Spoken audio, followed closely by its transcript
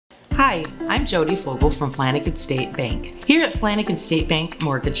Hi, I'm Jody Fogle from Flanagan State Bank. Here at Flanagan State Bank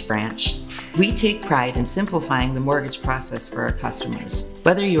Mortgage Branch, we take pride in simplifying the mortgage process for our customers.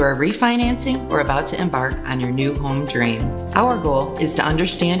 Whether you are refinancing or about to embark on your new home dream, our goal is to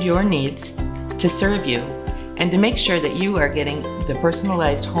understand your needs, to serve you, and to make sure that you are getting the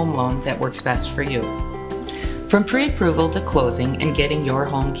personalized home loan that works best for you. From pre-approval to closing and getting your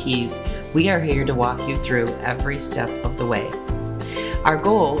home keys, we are here to walk you through every step of the way. Our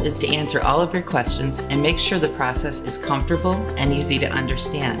goal is to answer all of your questions and make sure the process is comfortable and easy to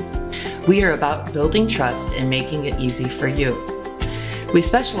understand. We are about building trust and making it easy for you. We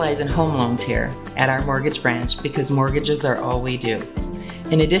specialize in home loans here at our mortgage branch because mortgages are all we do.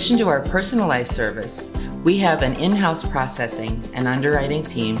 In addition to our personalized service, we have an in-house processing and underwriting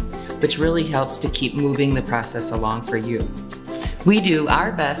team which really helps to keep moving the process along for you. We do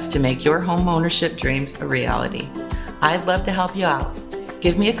our best to make your home ownership dreams a reality. I'd love to help you out.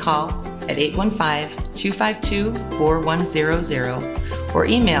 Give me a call at 815-252-4100 or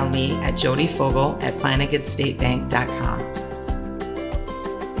email me at jodyfogle@flanaganstatebank.com.